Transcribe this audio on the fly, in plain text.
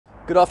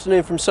Good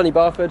afternoon from sunny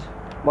Barford.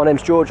 My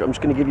name's George. I'm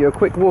just going to give you a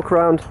quick walk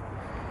around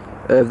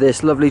of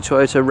this lovely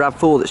Toyota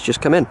RAV4 that's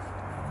just come in.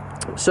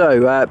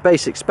 So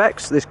basic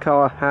specs, this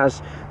car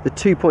has the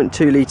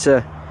 2.2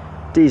 litre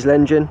diesel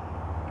engine.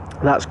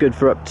 That's good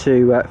for up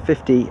to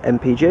 50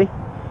 mpg.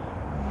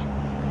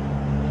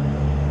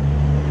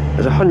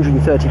 There's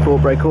 134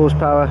 brake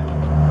horsepower,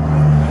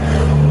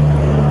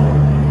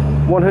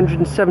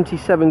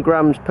 177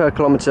 grams per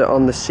kilometre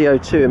on the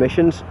CO2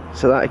 emissions,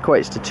 so that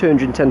equates to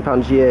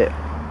 £210 a year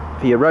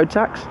for your road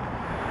tax.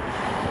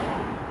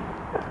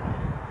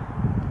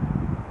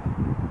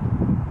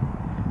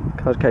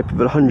 The car's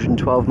capable of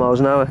 112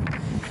 miles an hour.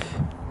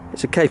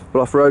 It's a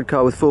capable off-road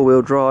car with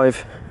four-wheel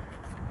drive.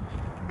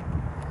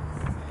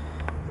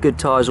 Good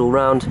tyres all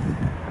round.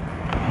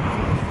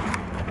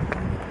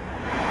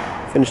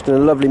 Finished in a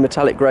lovely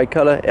metallic grey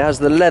colour. It has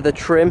the leather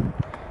trim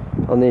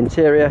on the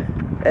interior,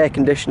 air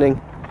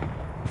conditioning,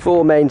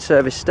 4 main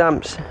service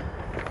stamps,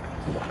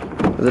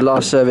 with the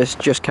last service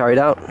just carried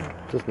out.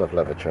 Doesn't have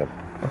leather trim.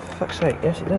 Oh, for fuck's sake, yes it does.